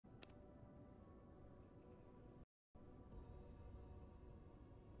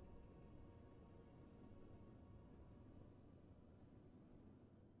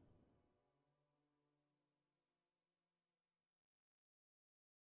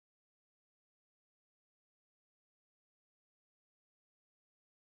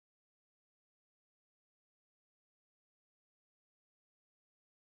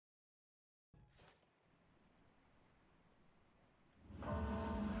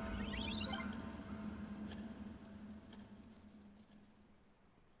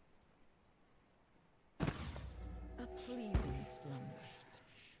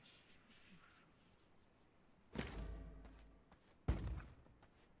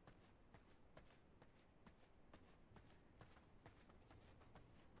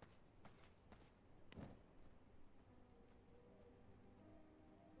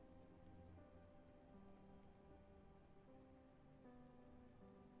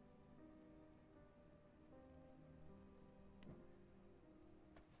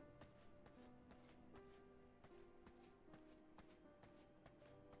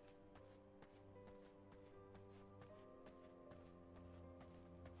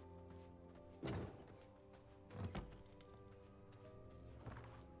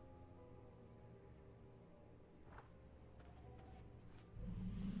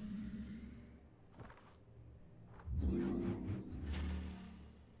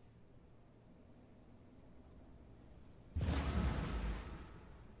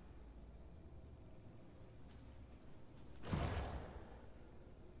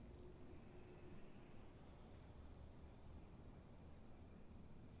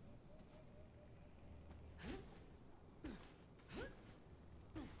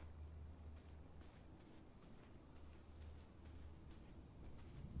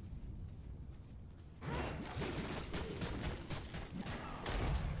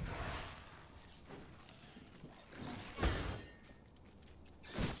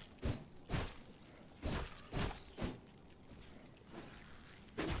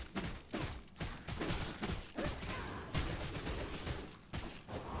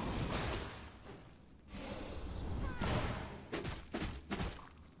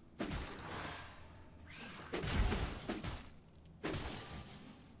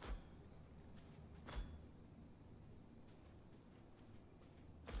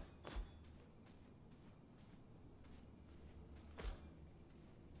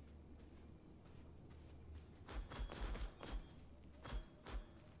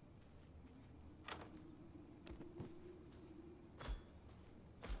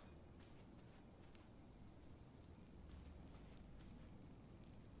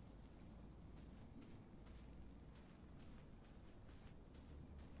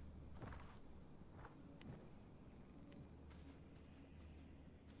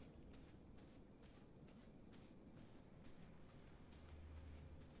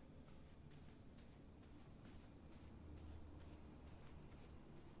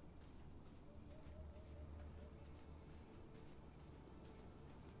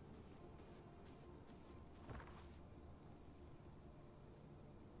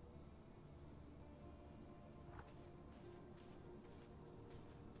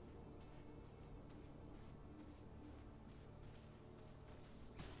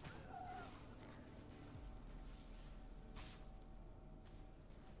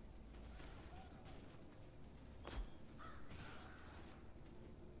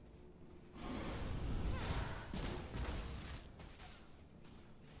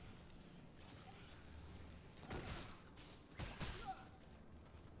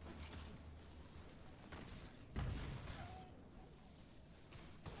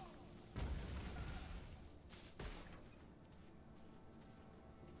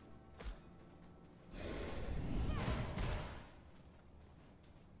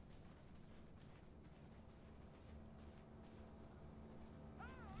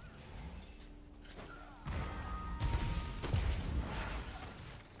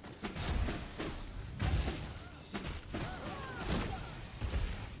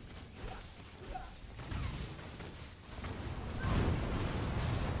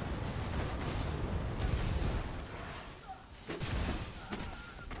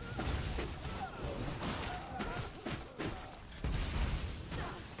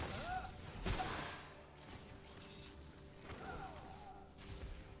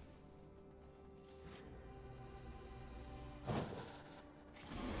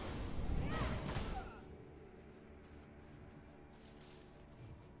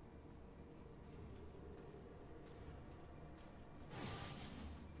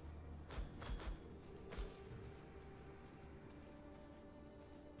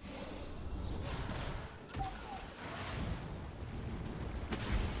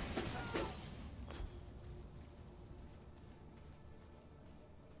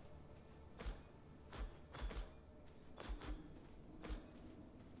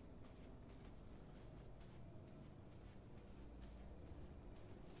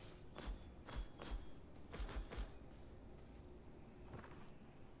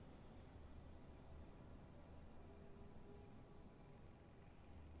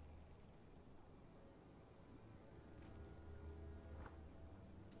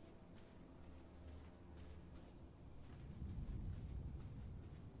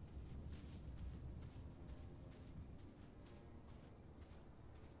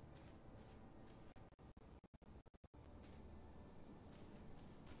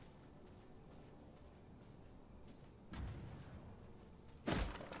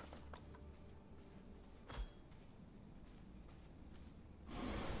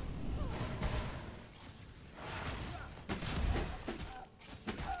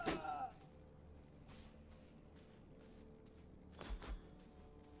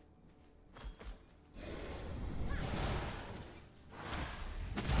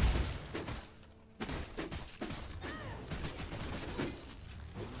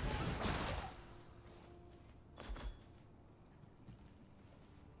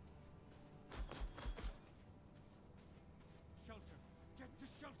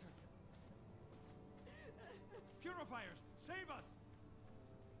Starfires! Save us!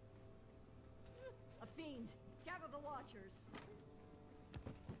 A fiend! Gather the Watchers!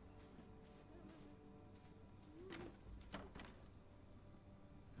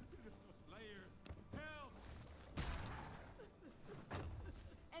 Slayers! Help!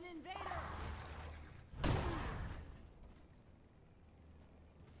 An invader!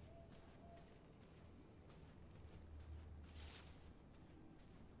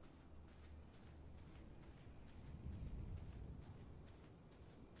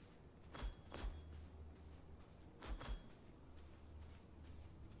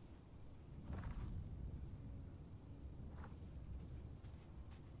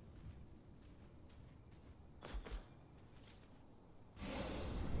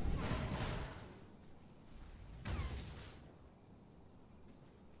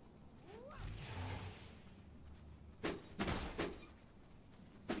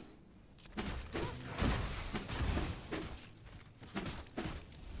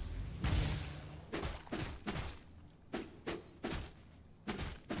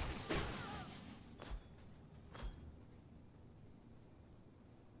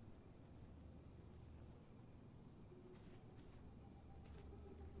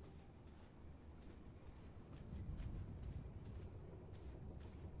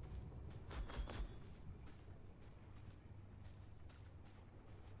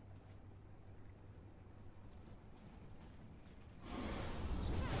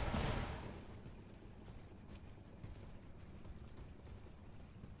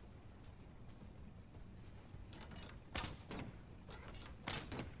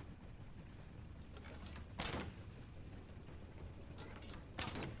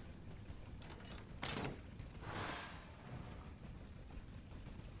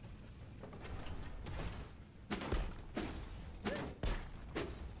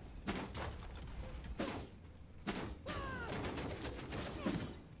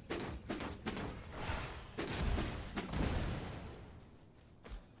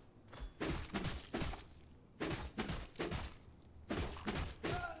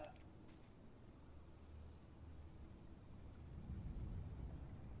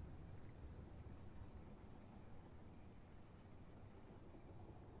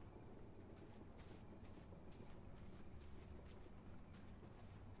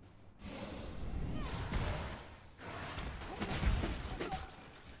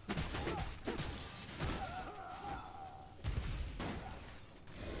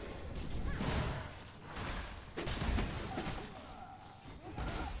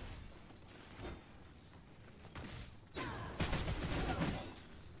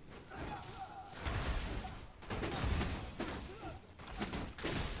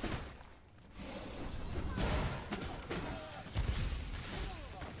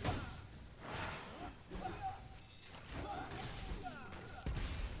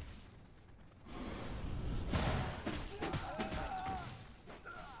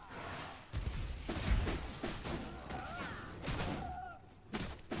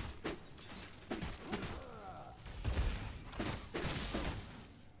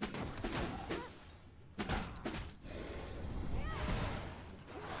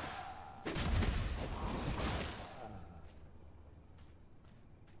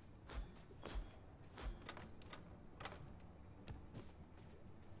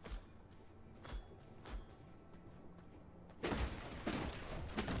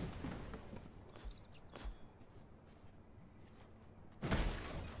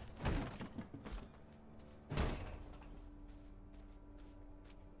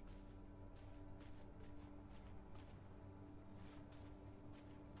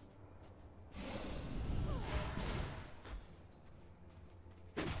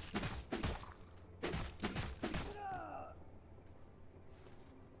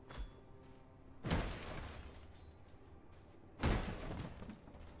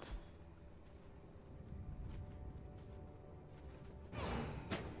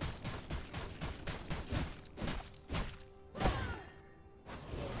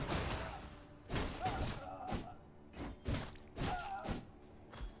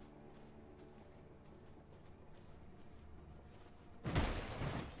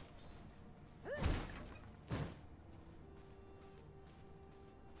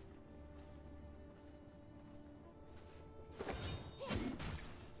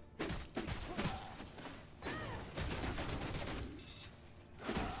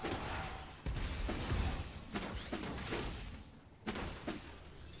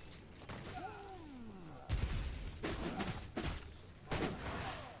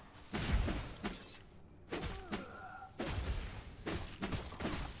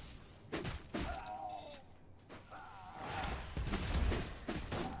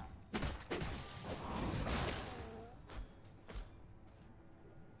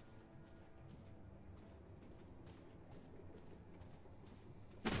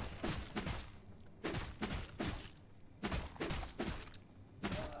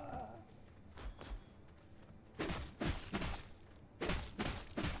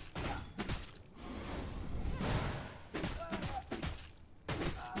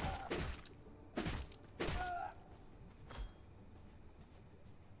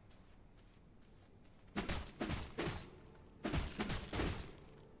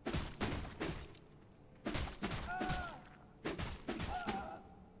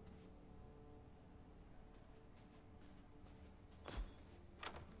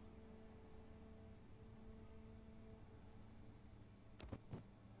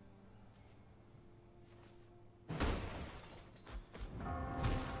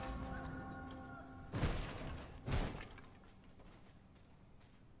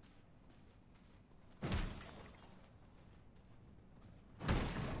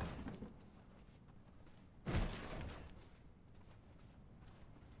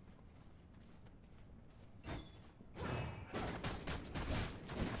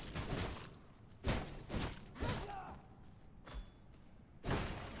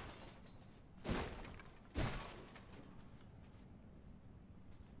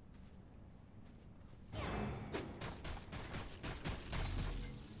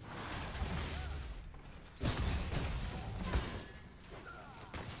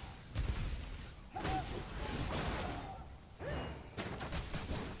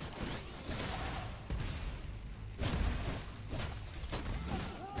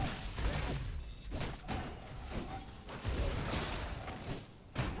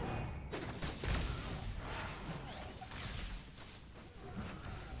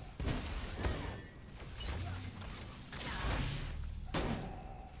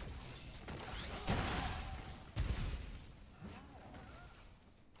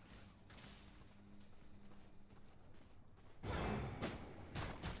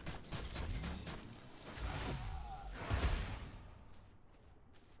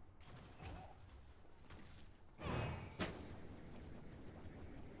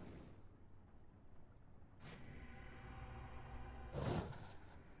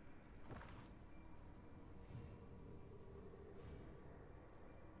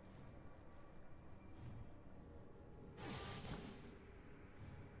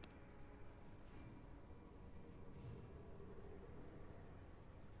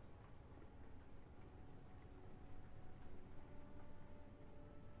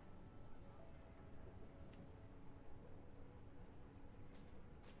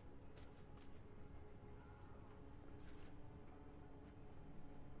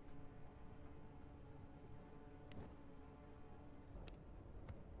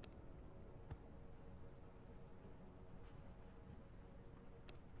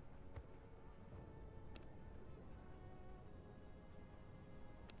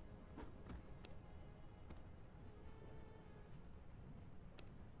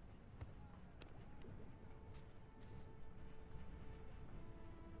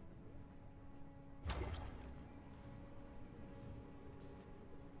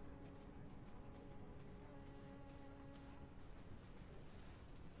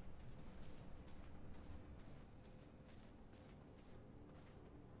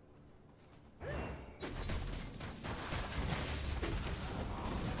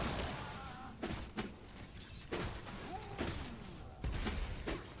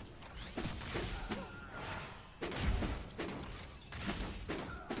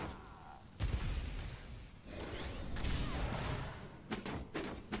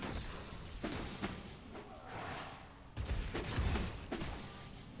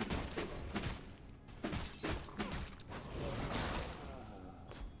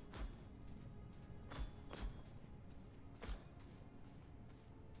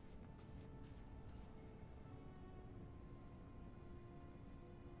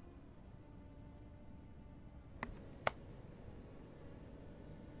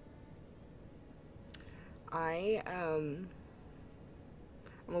 I'm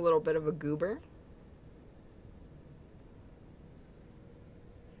a little bit of a goober.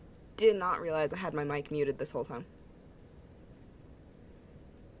 Did not realize I had my mic muted this whole time.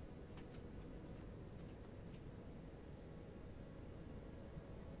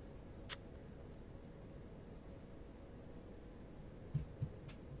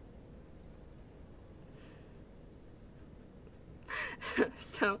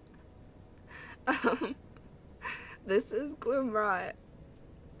 So, this is Glimrot.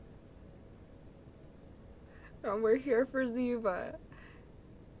 And we're here for Ziva.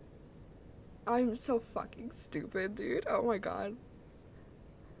 I'm so fucking stupid, dude. Oh my god.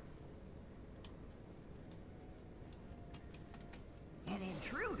 An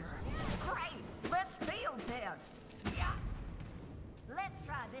intruder? Great! Let's field test! Yeah! Let's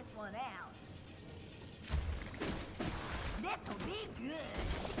try this one out. This'll be good!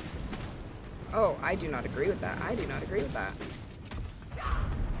 Oh, I do not agree with that. I do not agree with that.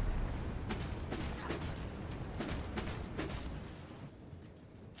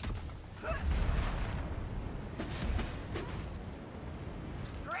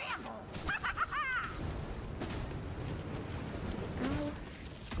 Scramble!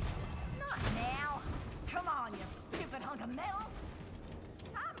 Not now! Come on, you stupid hunk of metal!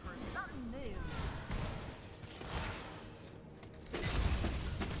 Time for something new!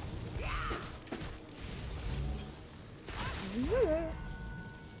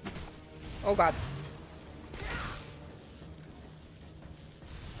 Oh god.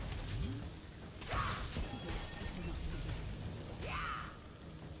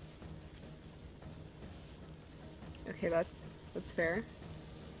 Okay, that's fair.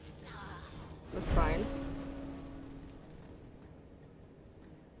 That's fine.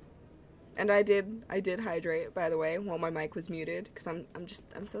 And I did hydrate, by the way, while my mic was muted, because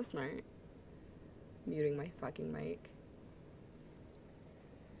I'm so smart. Muting my fucking mic.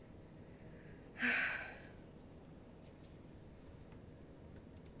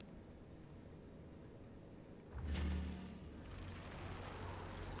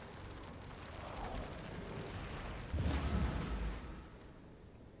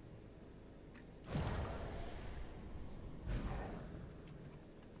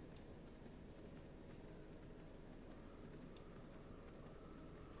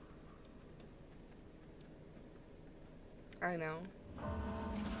 I know.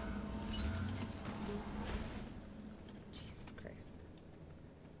 Jesus Christ.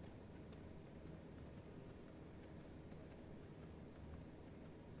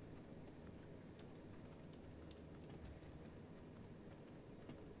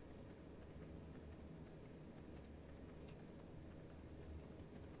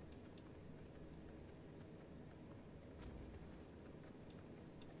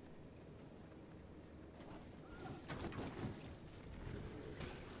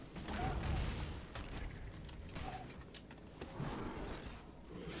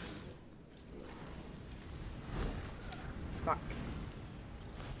 Fuck.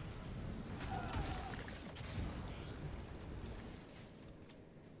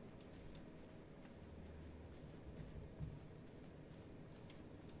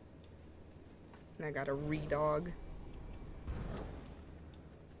 And I got a re-dog.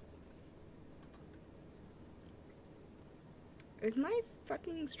 Is my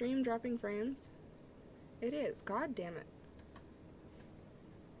fucking stream dropping frames? It is. God damn it.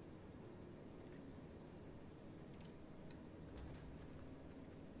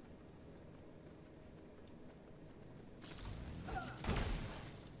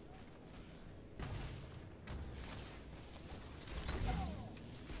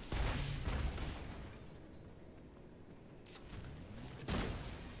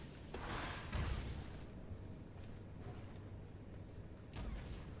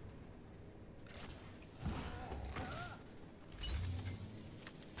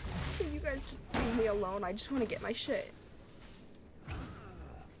 Can you guys just leave me alone? I just want to get my shit.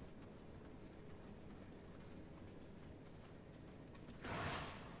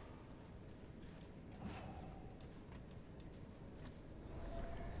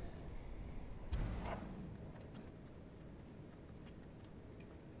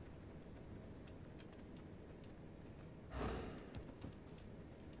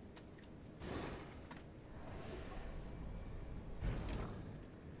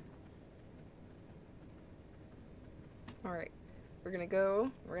 Alright, we're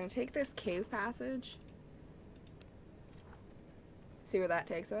gonna take this cave passage. See where that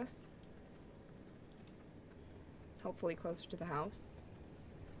takes us. Hopefully closer to the house.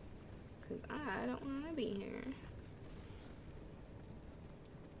 Because I don't want to be here.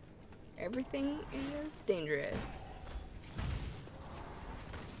 everything is dangerous.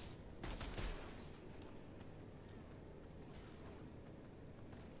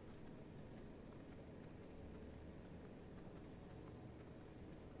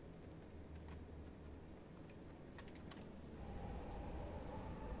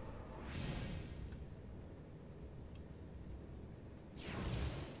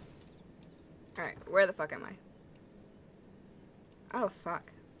 Alright, where the fuck am I? Oh, fuck.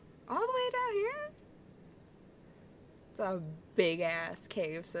 All the way down here? It's a big-ass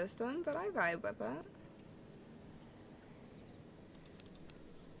cave system, but I vibe with that.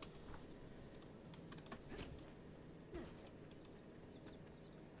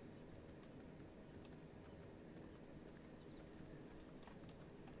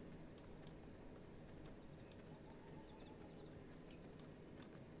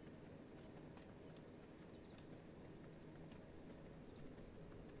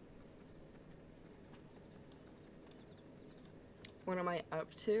 What am I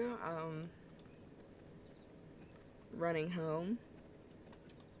up to? Running home.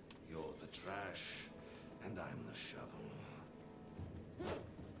 You're the trash, and I'm the shovel.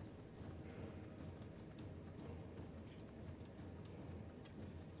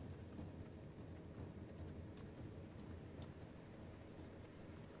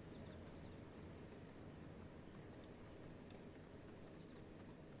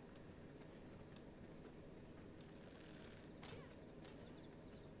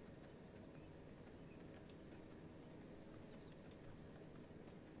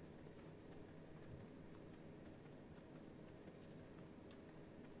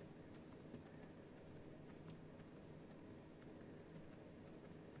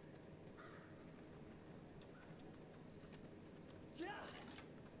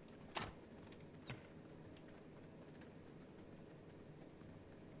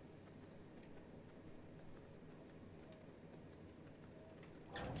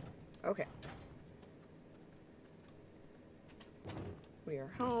 Okay. We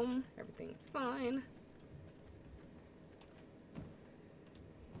are home. Everything's fine.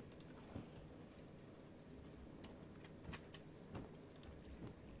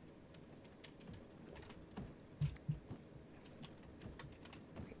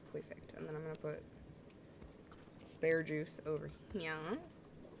 Okay, perfect. And then I'm gonna put spare juice over here.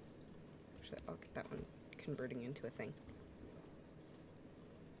 Actually, I'll get that one converting into a thing.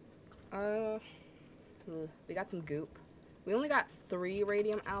 We got some goop. We only got 3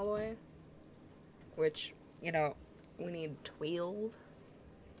 radium alloy, which, you know, we need 12.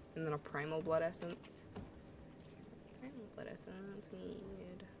 And then a primal blood essence. Primal blood essence, we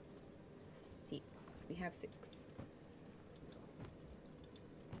need 6. We have 6.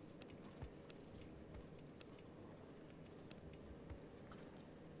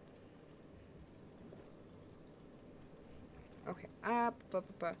 Okay,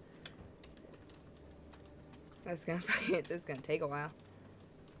 This is gonna take a while.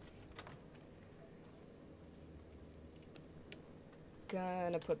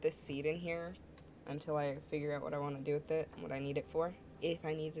 Gonna put this seed in here until I figure out what I want to do with it, what I need it for, if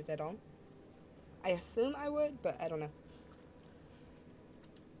I need it at all. I assume I would, but I don't know.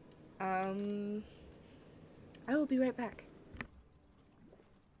 I will be right back.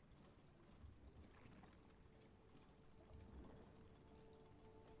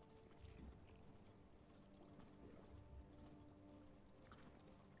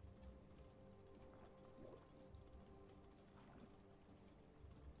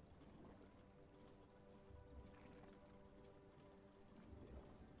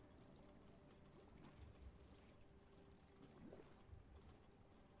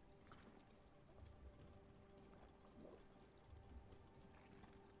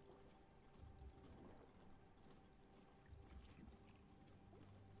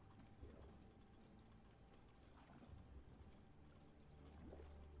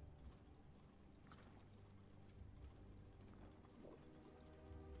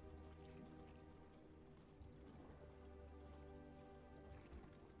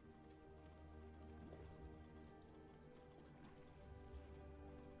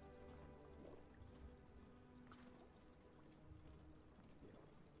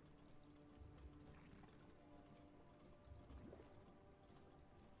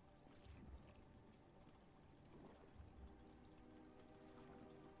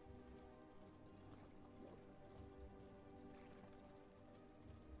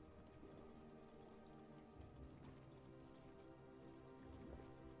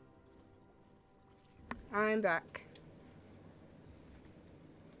 I'm back.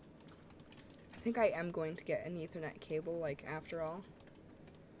 I think I am going to get an Ethernet cable, like, after all.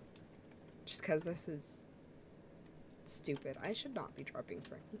 just because this is stupid. I should not be dropping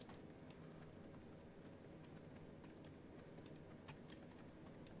frames.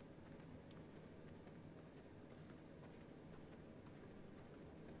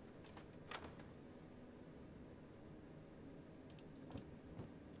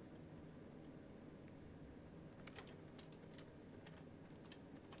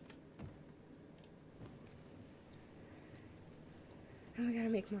 And we gotta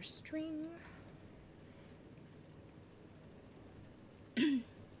make more string.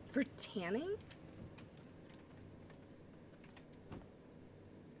 For tanning?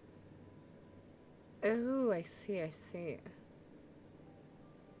 Oh, I see, I see.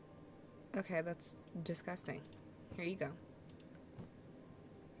 Okay, that's disgusting. Here you go.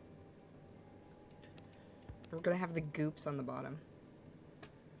 We're gonna have the goops on the bottom.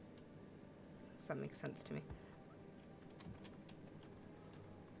 Does that make sense to me?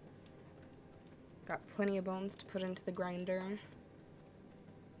 Got plenty of bones to put into the grinder.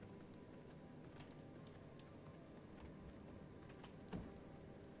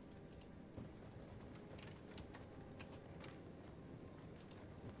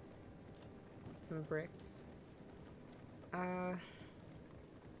 Some bricks.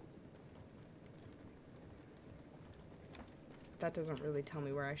 That doesn't really tell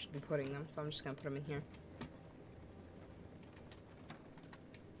me where I should be putting them, so I'm just gonna put them in here.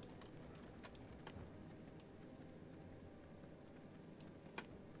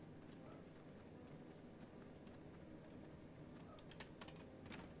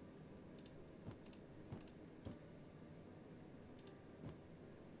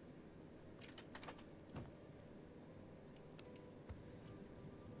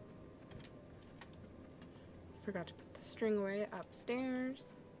 Forgot to put the string away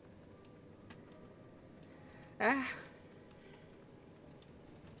upstairs. Ah.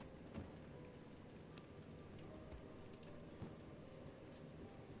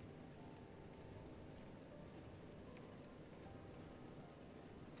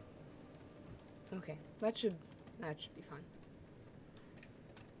 Okay, that should be fine.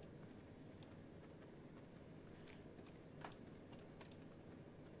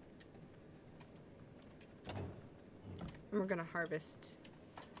 And we're gonna harvest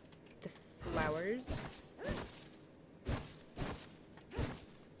the flowers.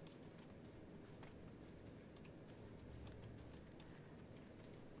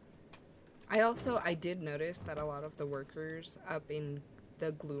 I did notice that a lot of the workers up in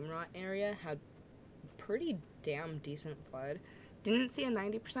the Gloomrot area had pretty damn decent blood. Didn't see a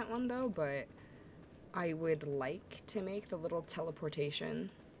 90% one though, but I would like to make the little teleportation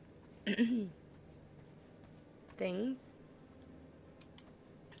things.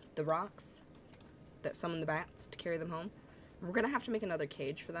 The rocks that summon the bats to carry them home. We're gonna have to make another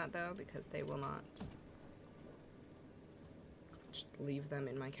cage for that though, because they will not just leave them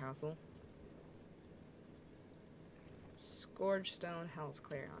in my castle. Scourge Stone, Hell's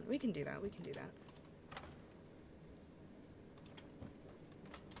Clarion. We can do that, we can do that.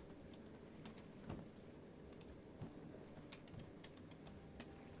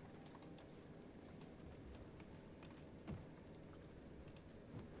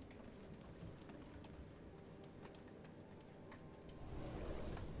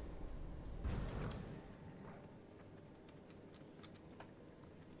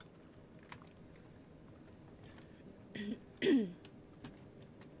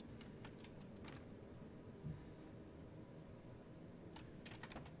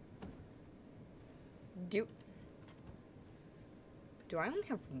 Do I only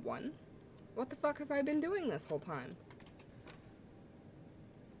have one? What the fuck have I been doing this whole time?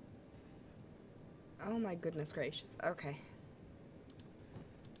 Oh my goodness gracious. Okay.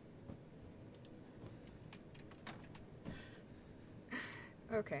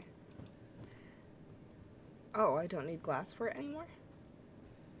 Okay. Oh, I don't need glass for it anymore?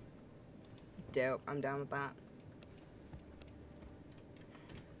 Dope. I'm down with that.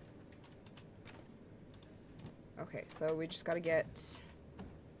 Okay, so we just gotta get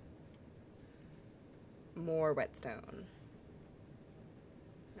more whetstone.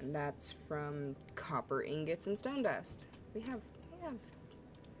 And that's from copper ingots and stone dust. We have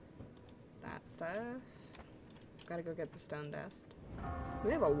that stuff. Gotta go get the stone dust.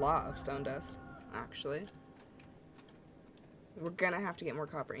 We have a lot of stone dust, actually. We're gonna have to get more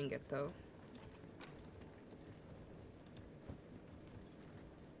copper ingots, though.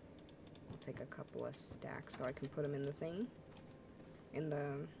 Take a couple of stacks so I can put them in the thing, in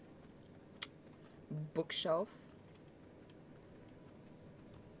the bookshelf.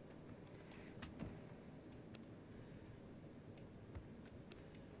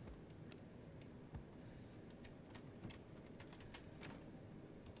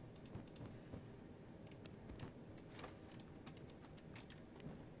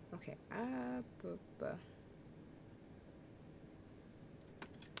 Okay, I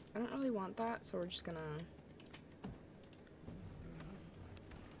don't really want that, so we're just gonna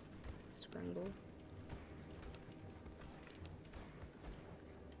scramble.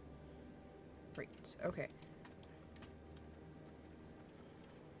 Right, okay.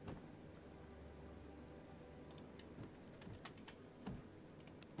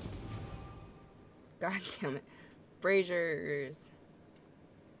 God damn it. Braziers.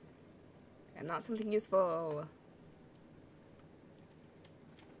 And not something useful.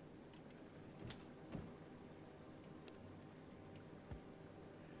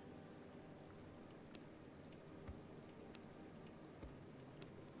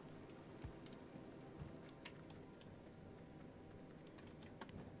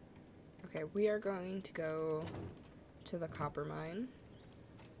 Okay, we are going to go to the copper mine.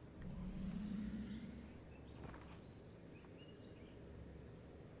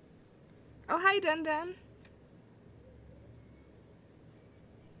 Oh, hi, Dun Dun.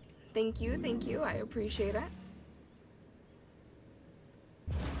 Thank you. I appreciate it.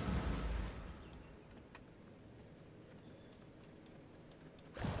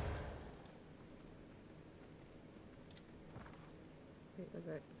 Wait, was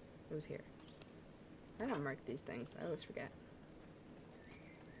it? It was here. I don't mark these things. I always forget.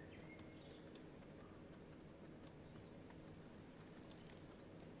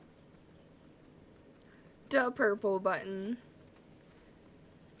 The purple button.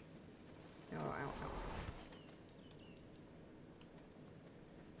 Oh, ow, ow.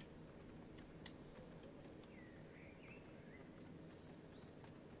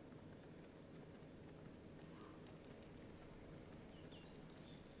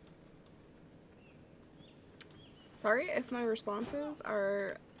 Sorry if my responses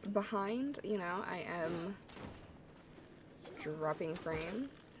are behind, you know, I am dropping frames.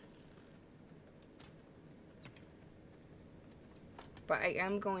 But I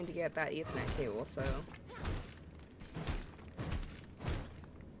am going to get that Ethernet cable, so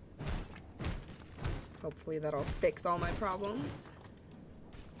hopefully that'll fix all my problems.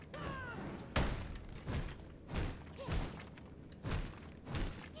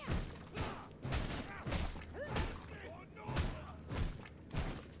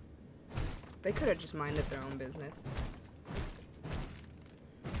 They could have just minded their own business.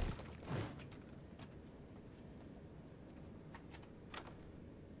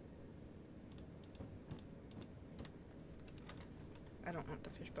 I don't want the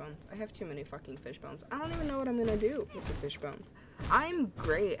fish bones. I have too many fucking fish bones. I don't even know what I'm gonna do with the fish bones. I'm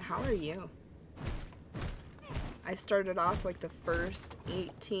great. How are you? I started off like the first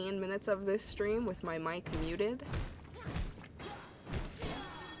 18 minutes of this stream with my mic muted.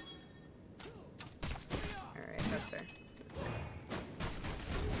 Alright, that's fair. That's fair.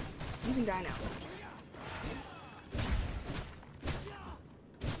 You can die now.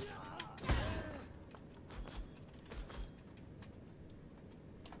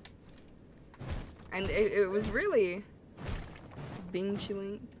 And it was really Bing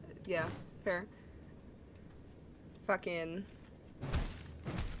chilling. Yeah, fair. Fucking.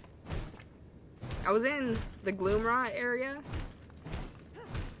 I was in the Gloomrot area.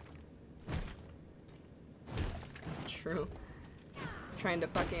 True. Trying to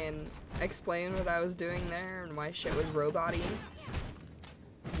fucking explain what I was doing there and why shit was robot-y.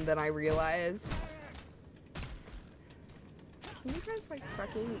 And then I realized. Can you guys, like,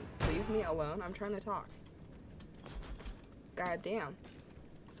 fucking leave me alone? I'm trying to talk. God damn.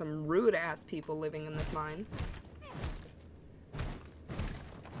 Some rude-ass people living in this mine.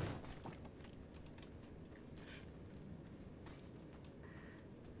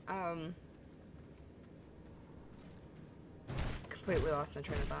 Completely lost my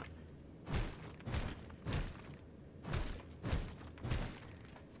train of thought.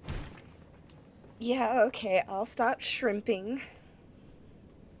 Yeah, okay, I'll stop shrimping.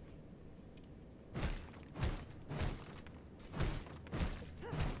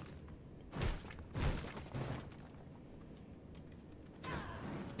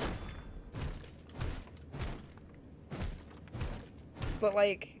 But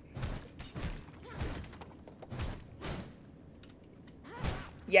like,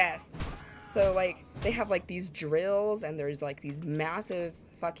 yes. So like, they have like these drills and there's like these massive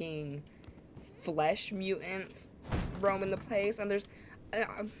fucking flesh mutants roaming the place, and there's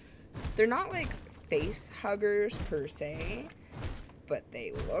they're not like face huggers per se, but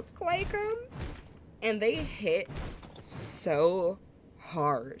they look like them, and they hit so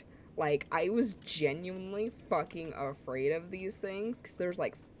hard. Like, I was genuinely fucking afraid of these things because there's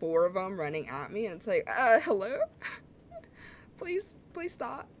like 4 of them running at me, and it's like, hello? Please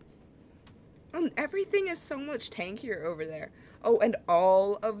stop. Everything is so much tankier over there. Oh, and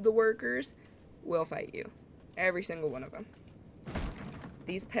all of the workers will fight you. Every single one of them.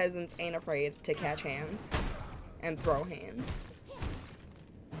 These peasants ain't afraid to catch hands and throw hands.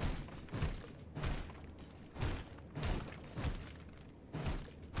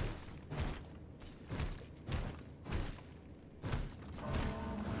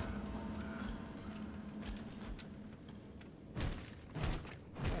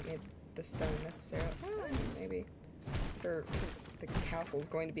 Don't need the stone necessarily. Well, maybe. Because the castle's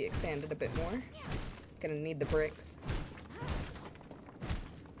going to be expanded a bit more. Gonna need the bricks.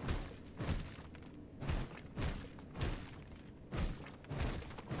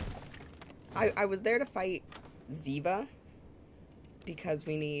 I was there to fight Ziva because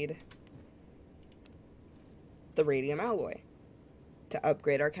we need the radium alloy to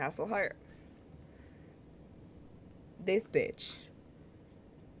upgrade our castle heart. This bitch.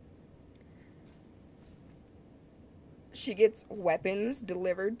 She gets weapons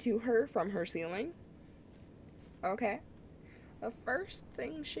delivered to her from her ceiling. Okay. The first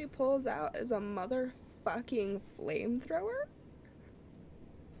thing she pulls out is a motherfucking flamethrower.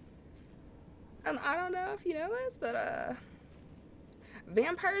 And I don't know if you know this, but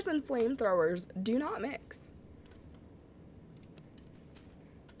vampires and flamethrowers do not mix.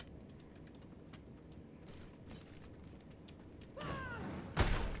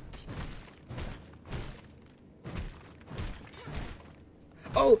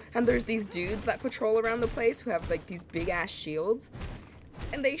 Oh, and there's these dudes that patrol around the place who have like these big ass shields.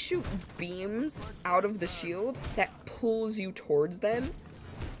 And they shoot beams out of the shield that pulls you towards them.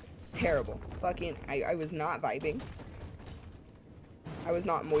 Terrible. Fucking, I was not vibing. I was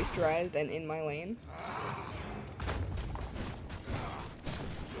not moisturized and in my lane.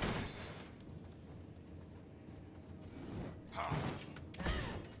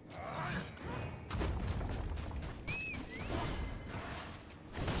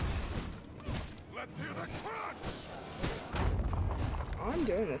 Let's hear the crunch! Oh, I'm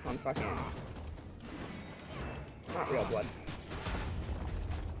doing this on fucking... not real blood.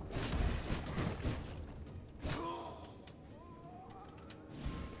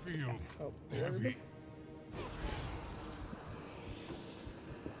 Feels Oh, heavy.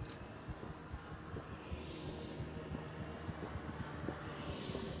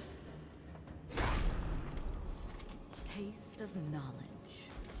 Taste of knowledge.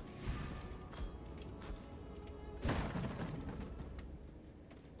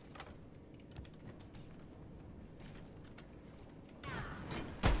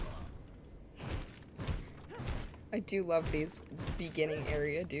 I do love these beginning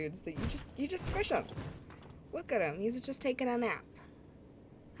area dudes that you just squish them. Look at him, he's just taking a nap.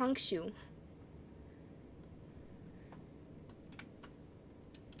 Hunkshu.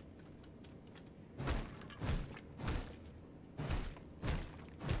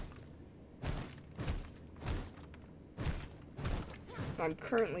 I'm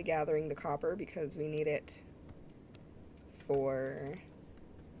currently gathering the copper because we need it for...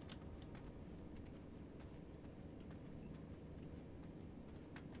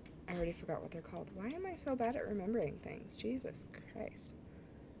 I already forgot what they're called. Why am I so bad at remembering things? Jesus Christ.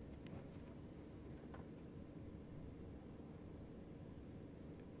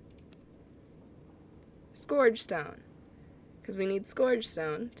 Scourge Stone. Because we need Scourge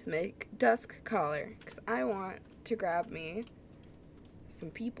Stone to make Dusk Collar. Because I want to grab me some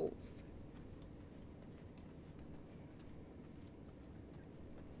peoples.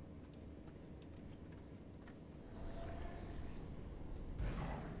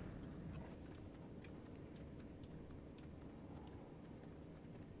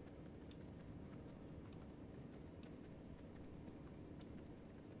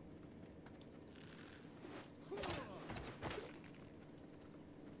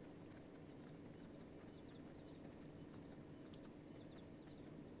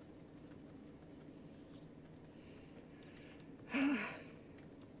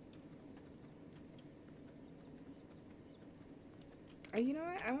 You know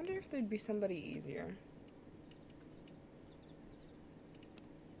what? I wonder if there'd be somebody easier.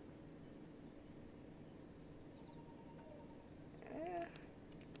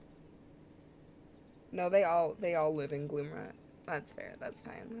 No, they all live in Gloomrot. That's fair. That's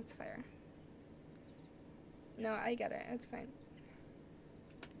fine. That's fair. No, I get it. It's fine.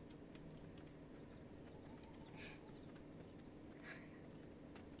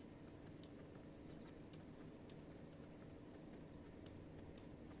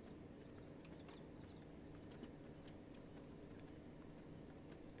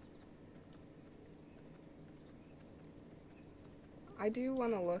 I do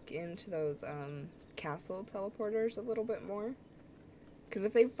want to look into those castle teleporters a little bit more. Because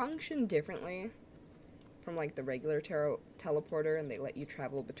if they function differently from like the regular teleporter and they let you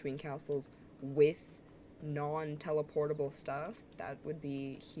travel between castles with non-teleportable stuff, that would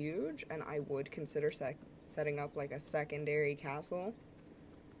be huge, and I would consider setting up like a secondary castle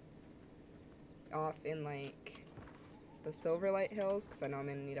off in like the Silverlight Hills, because I know I'm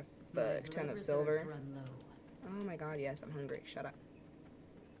gonna need a fuck ton of silver. Oh my god, yes, I'm hungry. Shut up.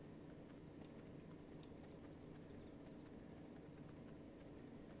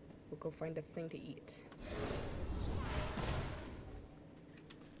 We'll go find a thing to eat.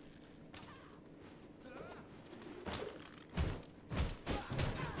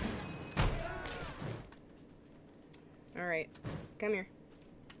 Alright, come here.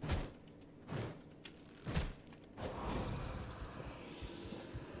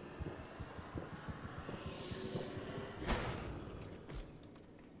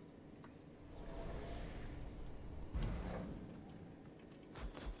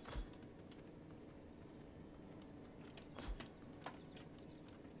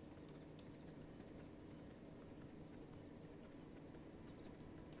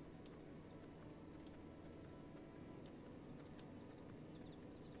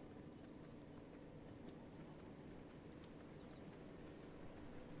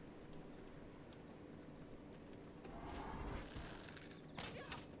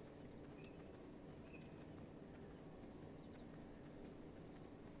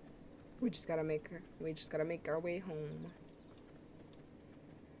 We just gotta make our way home.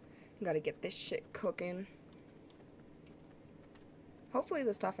 Gotta get this shit cooking. Hopefully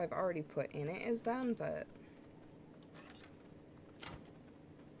the stuff I've already put in it is done, but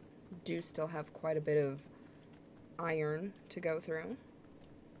do still have quite a bit of iron to go through.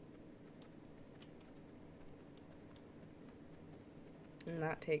 And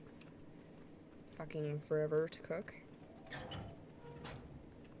that takes fucking forever to cook.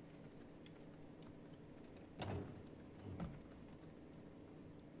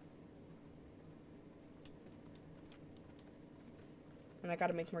 And I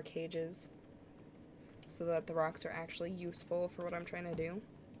gotta make more cages so that the rocks are actually useful for what I'm trying to do.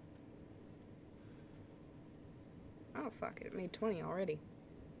 Oh fuck, it made 20 already.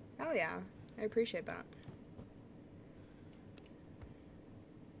 Hell yeah, I appreciate that.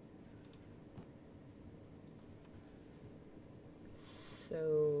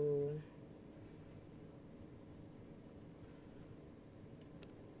 So...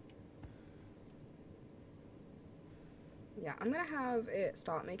 yeah, I'm gonna have it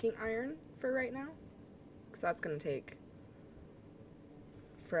stop making iron for right now, because that's gonna take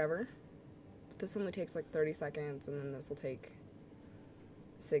forever. But this only takes like 30 seconds, and then this will take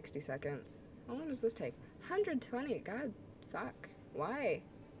 60 seconds. How long does this take? 120, god, fuck. Why?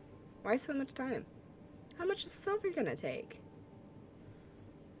 Why so much time? How much is silver gonna take?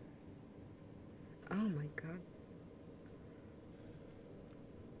 Oh my god.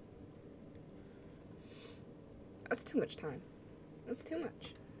 That's too much time. That's too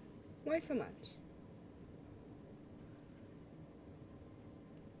much. Why so much?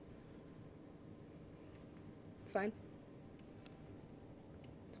 It's fine.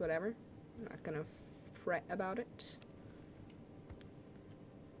 It's whatever. I'm not gonna fret about it.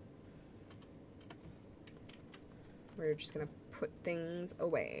 We're just gonna put things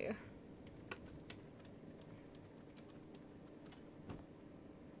away.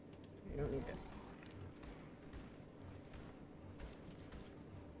 I don't need this.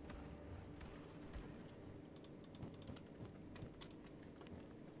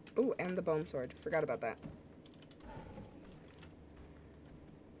 Ooh, and the bone sword. Forgot about that.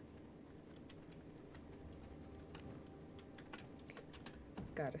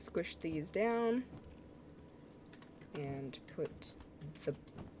 Gotta squish these down. And put the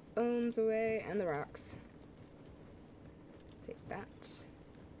bones away and the rocks. Take that.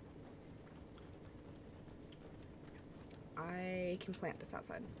 I can plant this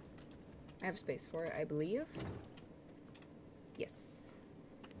outside. I have space for it, I believe. Yes.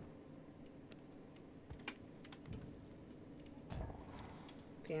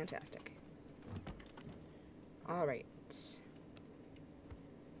 Fantastic. Alright.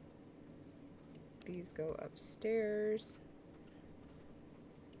 These go upstairs.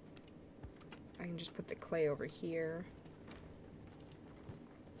 I can just put the clay over here.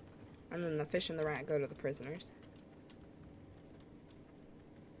 And then the fish and the rat go to the prisoners.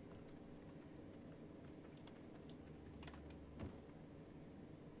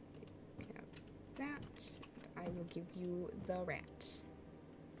 Have that. I will give you the rat.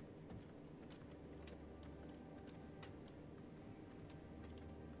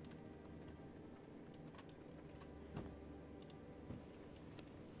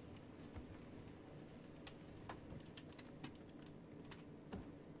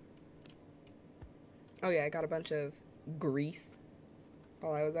 Oh yeah, I got a bunch of grease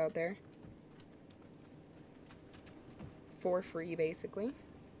while I was out there. For free, basically. I'm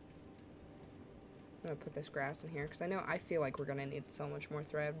gonna put this grass in here, because I feel like we're gonna need so much more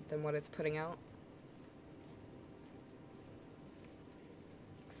thread than what it's putting out.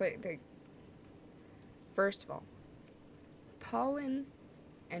 It's like, first of all, pollen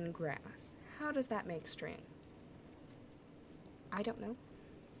and grass. How does that make string? I don't know.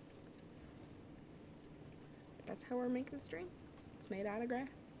 But that's how we're making string. It's made out of grass.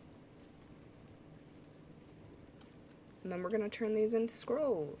 And then we're gonna turn these into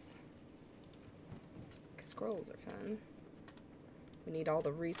scrolls. Scrolls are fun. We need all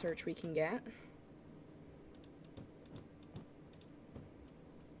the research we can get.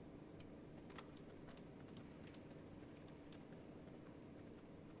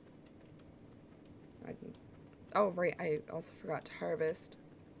 Oh, right, I also forgot to harvest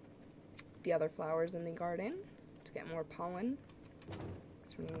the other flowers in the garden to get more pollen.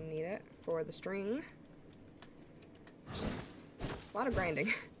 Because we're going to need it for the string. It's just a lot of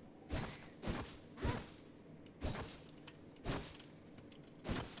grinding.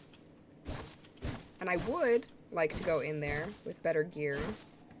 And I would like to go in there with better gear,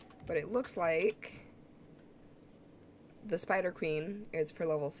 but it looks like the Spider Queen is for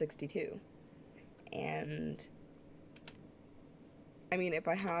level 62. And I mean, if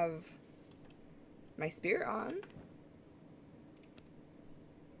I have my spear on,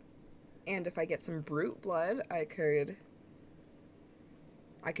 and if I get some brute blood, I could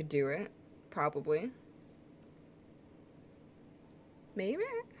do it, probably. Maybe?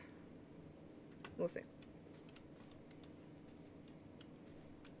 We'll see.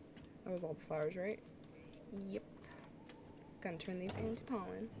 That was all the flowers, right? Yep. Gonna turn these into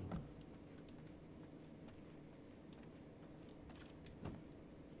pollen.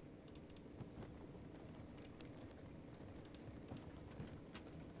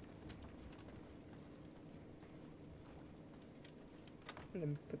 And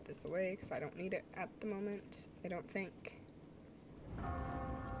then put this away because I don't need it at the moment, I don't think.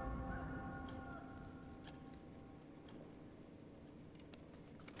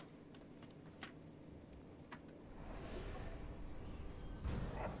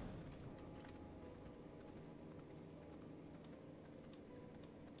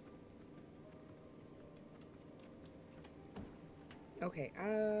 Okay,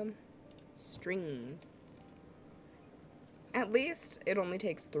 string. At least it only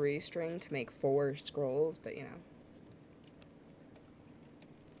takes 3 string to make 4 scrolls, but you know.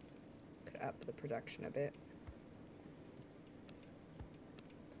 Could up the production a bit.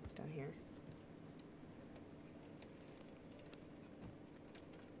 It's down here.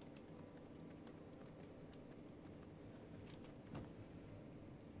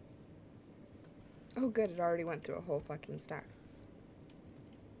 Oh good, it already went through a whole fucking stack.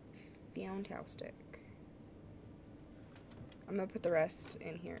 Fantastic. I'm gonna put the rest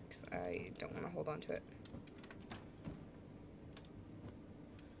in here because I don't want to hold on to it.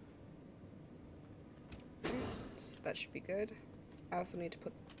 Right, that should be good. I also need to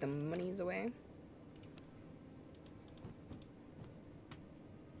put the monies away.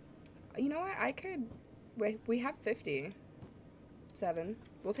 You know what? I could. Wait, we have 57.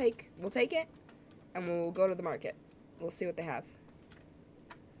 We'll take it, and we'll go to the market. We'll see what they have.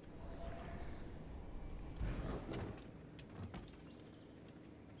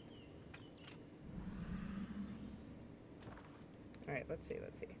 Alright, let's see.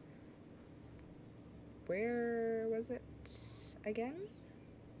 Where was it again?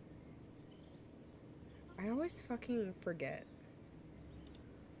 I always fucking forget.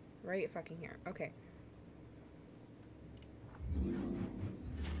 Right fucking here. Okay.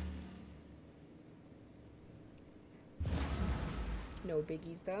 No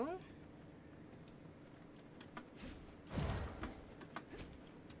biggies though.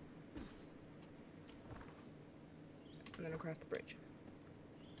 And then across the bridge.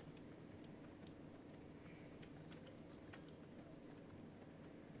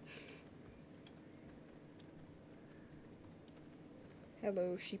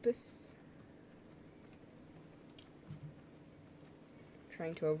 Hello, sheepus.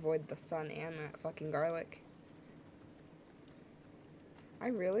 Trying to avoid the sun and that fucking garlic.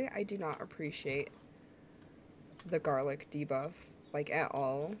 I do not appreciate the garlic debuff, like, at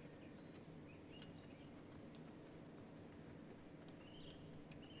all.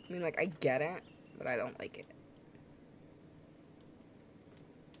 I mean, like, I get it, but I don't like it.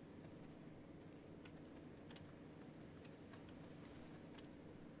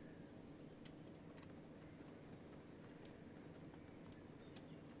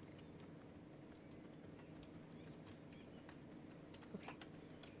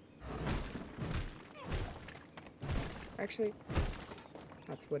 Actually,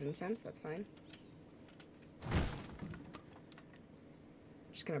 that's wooden fence, that's fine.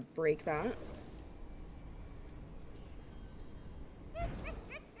 Just gonna break that.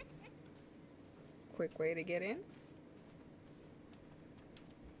 Quick way to get in.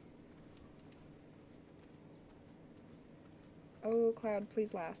 Oh, Cloud,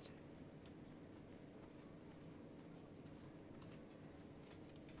 please last.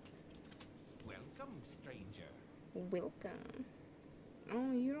 Welcome, stranger. Welcome.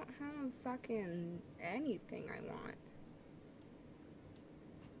 Oh, you don't have fucking anything I want.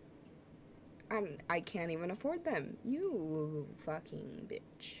 I can't even afford them. You fucking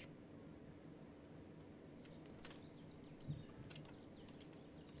bitch.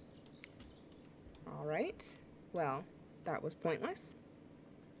 Alright. Well, that was pointless.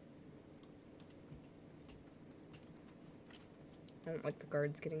 I don't like the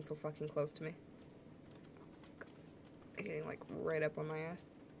guards getting so fucking close to me. They're getting like right up on my ass.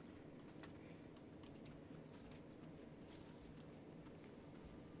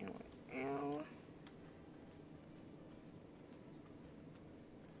 Ow, ow.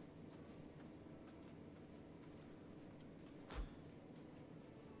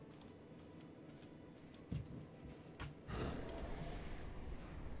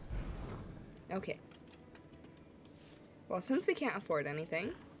 Okay. Well, since we can't afford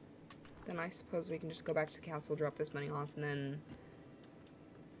anything, then I suppose we can just go back to the castle, drop this money off, and then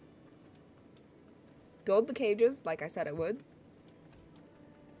build the cages, like I said it would.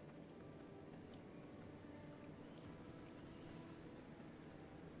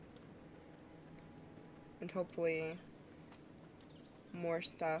 And hopefully more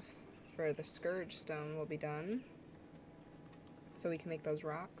stuff for the Scourge Stone will be done, so we can make those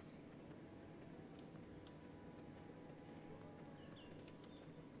rocks.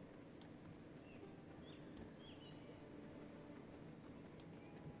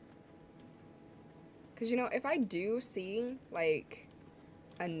 Because, you know, if I do see, like,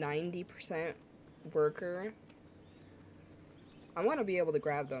 a 90% worker, I want to be able to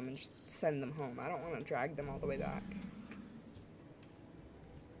grab them and just send them home. I don't want to drag them all the way back.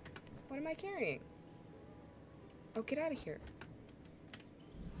 What am I carrying? Oh, get out of here.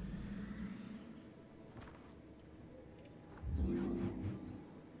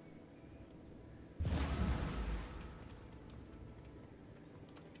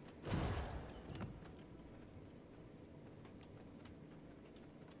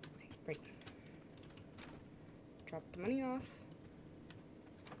 Right. Drop the money off.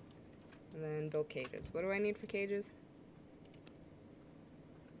 And then build cages. What do I need for cages?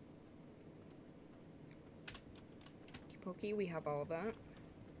 Pokey, we have all of that.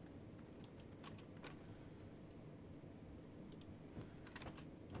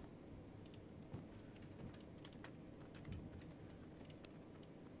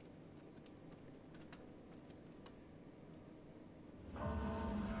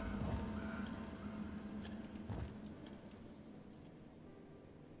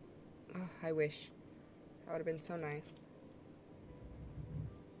 Oh, I wish. That would have been so nice.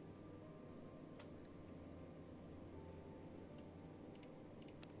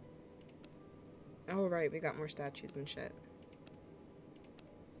 Oh, right, we got more statues and shit.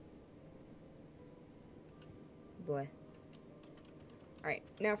 Bleh. Alright,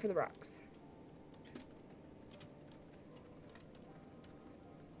 now for the rocks.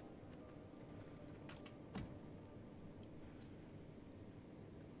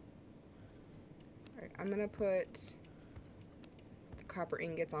 Alright, I'm gonna put the copper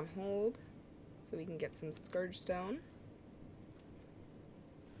ingots on hold so we can get some Scourge Stone.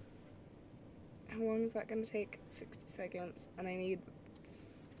 How long is that going to take? 60 seconds. And I need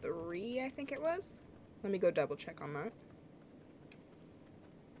 3, I think it was. Let me go double check on that.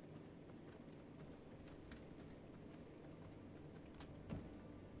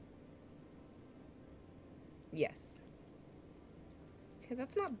 Yes. Okay,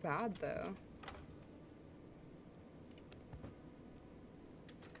 that's not bad though.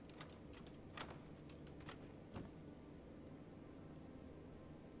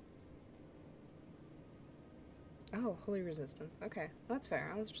 Oh, holy resistance. Okay, that's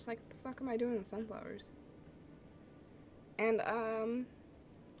fair. I was just like, what the fuck am I doing with sunflowers? And, I'm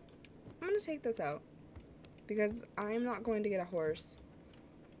gonna take this out. Because I'm not going to get a horse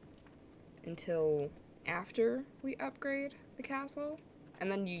until after we upgrade the castle. And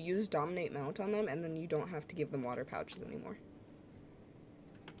then you use Dominate Mount on them, and then you don't have to give them water pouches anymore.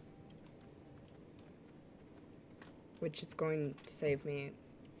 Which is going to save me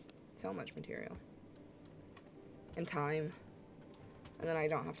so much material. And time. And then I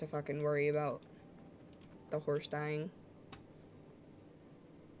don't have to fucking worry about the horse dying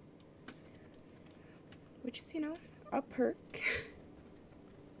Which is, you know, a perk.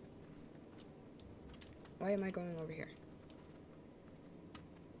 Why am I going over here?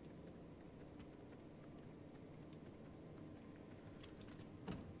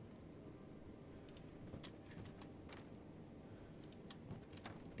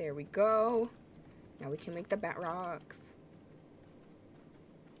 There we go. Now we can make the bat rocks.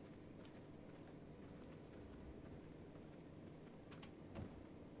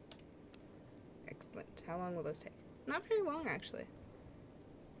 Excellent. How long will those take? Not very long, actually.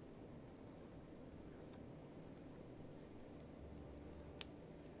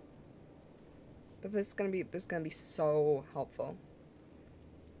 But this is gonna be so helpful.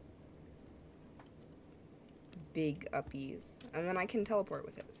 Big uppies. And then I can teleport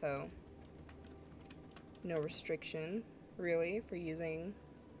with it, so no restriction really for using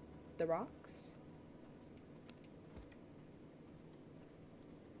the rocks.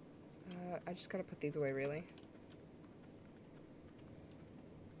 I just gotta put these away, really.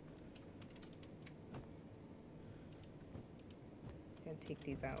 Gotta take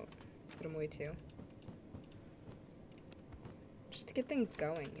these out. Put them away too. Just to get things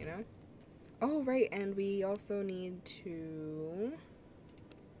going, you know? Oh, right, and we also need to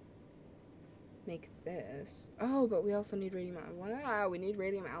make this. Oh, but we also need radium alloy. Wow, we need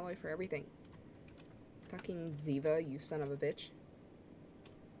radium alloy for everything. Fucking Ziva, you son of a bitch.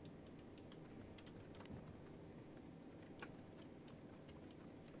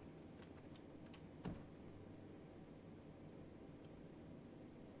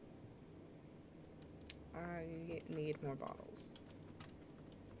 I need more bottles.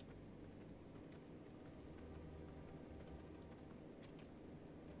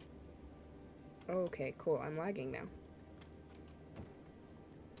 Okay, cool. I'm lagging now.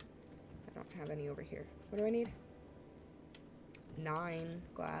 I don't have any over here. What do I need? 9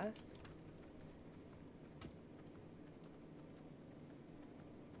 glass.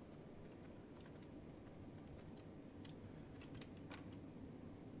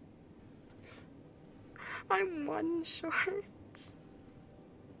 I'm 1 short.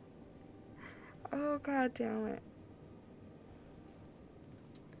 Oh, god damn it.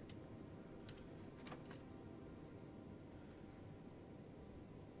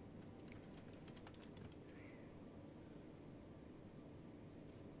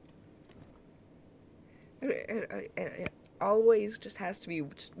 It always just has to be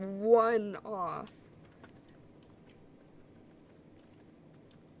just 1 off.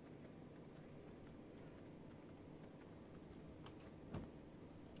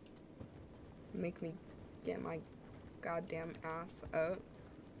 Make me get my goddamn ass up.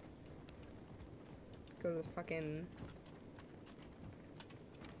 Go to the fucking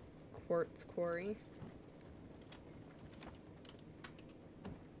quartz quarry.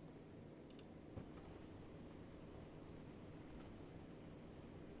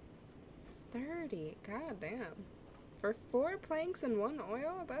 $30. Goddamn. For 4 planks and 1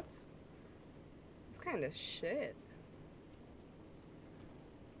 oil? That's kind of shit.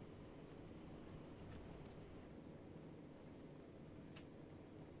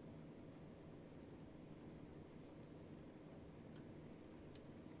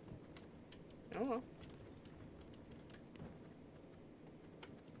 Oh well.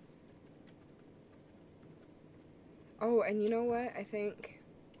 Oh, and you know what? I think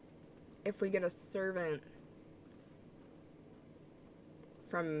if we get a servant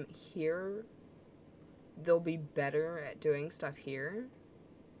from here, they'll be better at doing stuff here,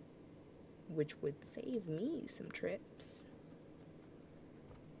 which would save me some trips.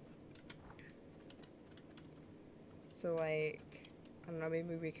 So, like, I don't know,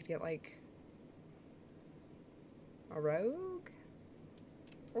 maybe we could get, like, a rogue?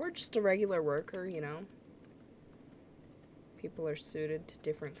 Or just a regular worker, you know? People are suited to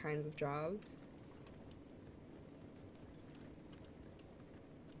different kinds of jobs.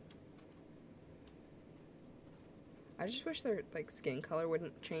 I just wish their, like, skin color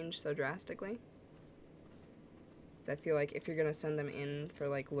wouldn't change so drastically. 'Cause I feel like if you're gonna send them in for,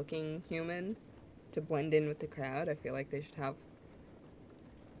 like, looking human to blend in with the crowd, I feel like they should have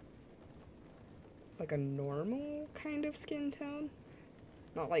like a normal kind of skin tone,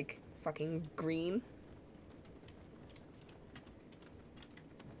 not like fucking green.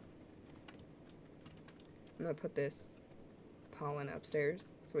 I'm gonna put this pollen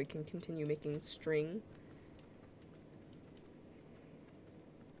upstairs so we can continue making string.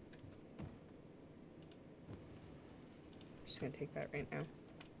 Just gonna take that right now.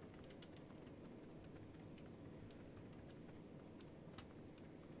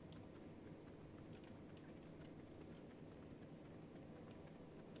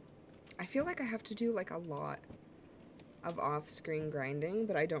 I feel like I have to do like a lot of off-screen grinding,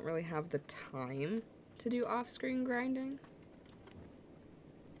 but I don't really have the time to do off-screen grinding.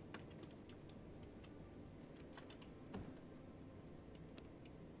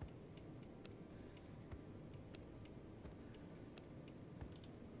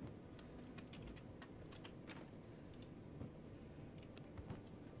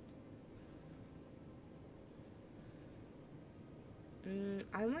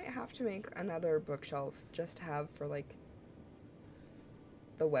 I might have to make another bookshelf just to have for like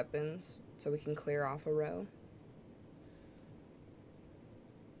the weapons so we can clear off a row.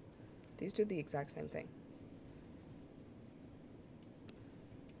 These do the exact same thing.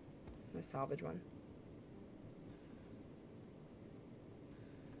 I'm gonna salvage one.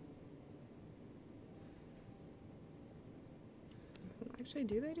 Actually,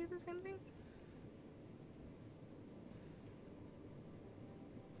 do they do the same thing?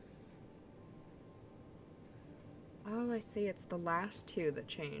 Oh, I see. It's the last two that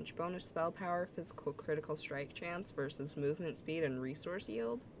change. Bonus spell power, physical critical strike chance versus movement speed and resource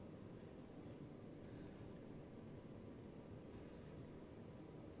yield.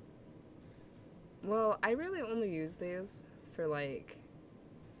 Well, I really only use these for, like,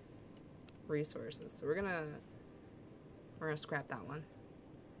 resources. So we're gonna scrap that one.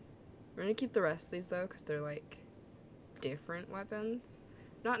 We're gonna keep the rest of these, though, because they're, like, different weapons.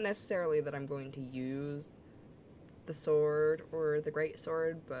 Not necessarily that I'm going to use the sword or the great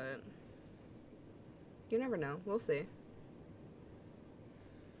sword, but you never know. We'll see.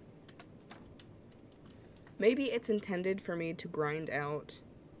 Maybe it's intended for me to grind out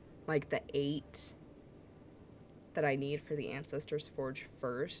like the 8 that I need for the Ancestor's Forge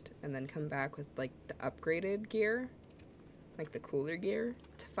first, and then come back with like the upgraded gear, like the cooler gear,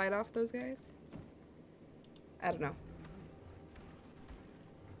 to fight off those guys. I don't know.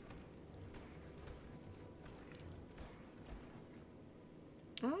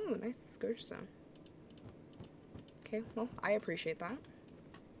 Oh, nice Scourge Stone. Okay, well, I appreciate that.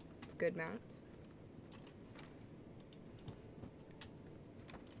 It's good mats.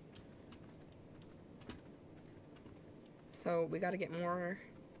 So we gotta get more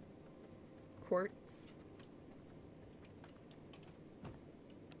quartz.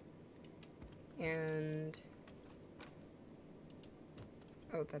 And...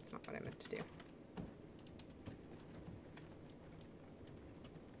 oh, that's not what I meant to do.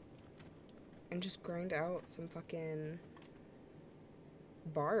 And just grind out some fucking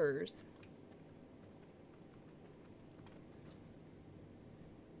bars.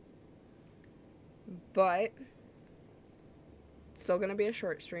 But it's still gonna be a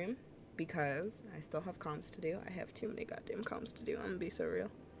short stream because I still have comms to do. I have too many goddamn comms to do. I'm gonna be so real.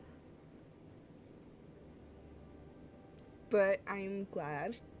 But I'm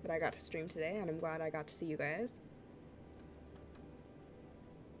glad that I got to stream today, and I'm glad I got to see you guys.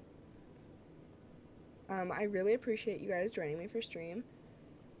 I really appreciate you guys joining me for stream.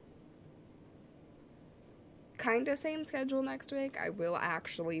 Kinda same schedule next week. I will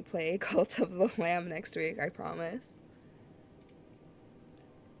actually play Cult of the Lamb next week, I promise.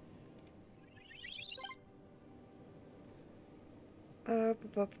 I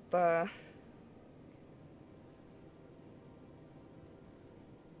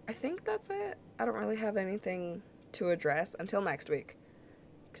think that's it. I don't really have anything to address until next week,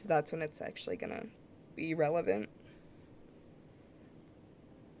 because that's when it's actually gonna be relevant.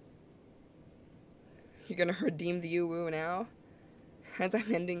 You're gonna redeem the Uwu now? As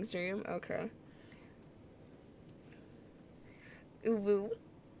I'm ending stream? Okay. Uwu.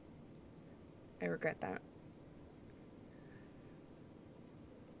 I regret that.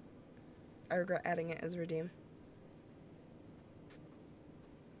 I regret adding it as redeem.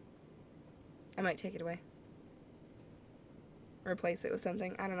 I might take it away. Replace it with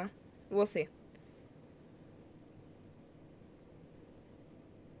something. I don't know. We'll see.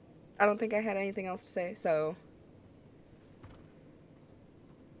 I don't think I had anything else to say, so...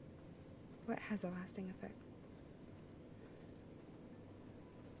 what has a lasting effect?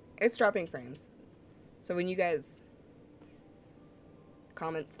 It's dropping frames. So when you guys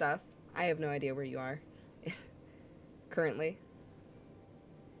comment stuff, I have no idea where you are currently.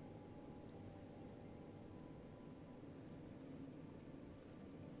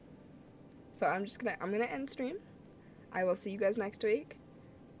 So I'm gonna end stream. I will see you guys next week.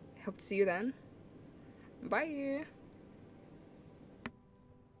 Hope to see you then. Bye.